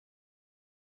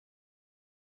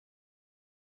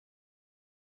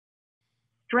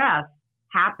stress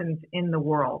happens in the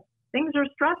world. Things are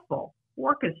stressful.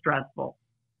 Work is stressful.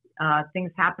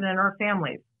 Things happen in our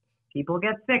families. People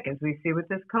get sick, as we see with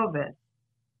this COVID.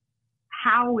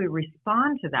 How we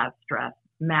respond to that stress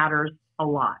matters a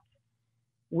lot.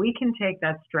 We can take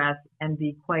that stress and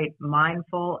be quite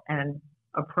mindful and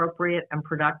appropriate and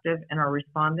productive in our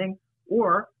responding,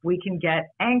 or we can get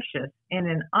anxious in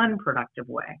an unproductive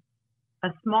way. A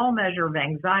small measure of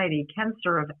anxiety can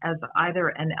serve as either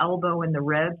an elbow in the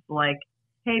ribs, like,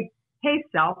 hey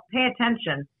self, pay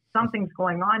attention. Something's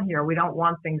going on here. We don't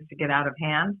want things to get out of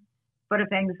hand. But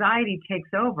if anxiety takes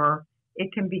over,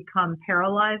 it can become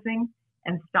paralyzing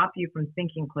and stop you from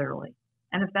thinking clearly.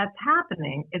 And if that's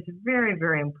happening, it's very,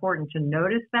 very important to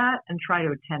notice that and try to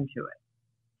attend to it.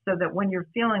 So that when you're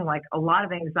feeling like a lot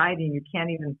of anxiety and you can't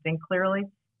even think clearly,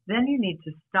 then you need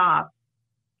to stop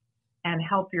and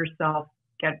help yourself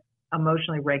get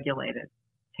emotionally regulated.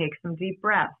 Take some deep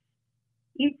breaths.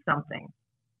 Eat something.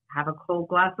 Have a cold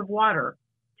glass of water.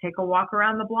 Take a walk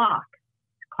around the block.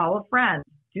 Call a friend.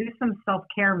 Do some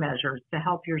self-care measures to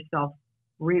help yourself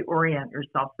reorient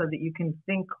yourself so that you can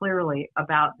think clearly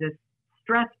about this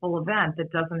stressful event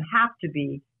that doesn't have to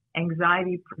be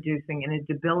anxiety producing in a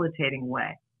debilitating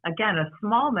way. Again, a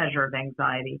small measure of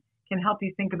anxiety can help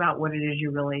you think about what it is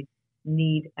you really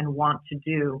need and want to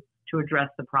do to address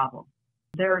the problem.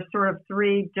 There are sort of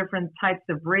 3 different types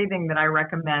of breathing that I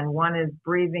recommend. One is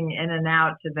breathing in and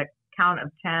out to the count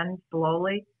of 10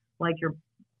 slowly, like you're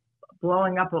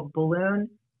blowing up a balloon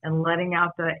and letting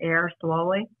out the air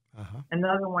slowly.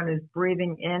 Another one is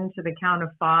breathing in to the count of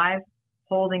 5,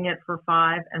 holding it for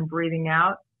 5 and breathing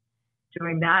out,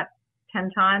 doing that 10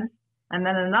 times. And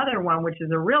then another one, which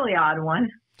is a really odd one,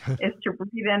 is to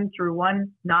breathe in through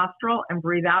one nostril and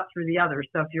breathe out through the other.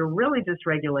 So if you're really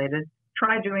dysregulated,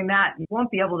 try doing that. You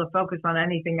won't be able to focus on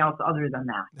anything else other than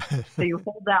that. So you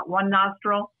hold that one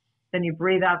nostril, then you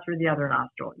breathe out through the other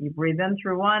nostril. You breathe in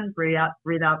through one, breathe out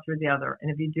through the other. And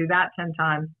if you do that 10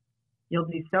 times, you'll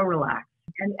be so relaxed.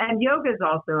 And yoga is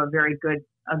also a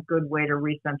good way to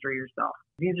recenter yourself.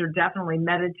 These are definitely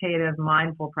meditative,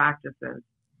 mindful practices.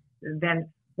 Then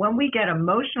when we get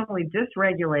emotionally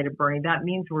dysregulated, Bernie, that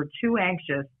means we're too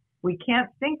anxious. We can't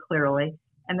think clearly.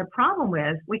 And the problem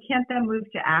is we can't then move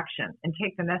to action and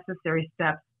take the necessary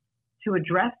steps to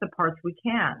address the parts we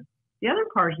can. The other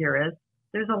part here is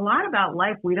there's a lot about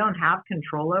life we don't have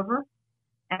control over.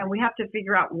 And we have to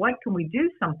figure out what can we do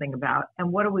something about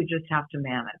and what do we just have to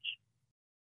manage.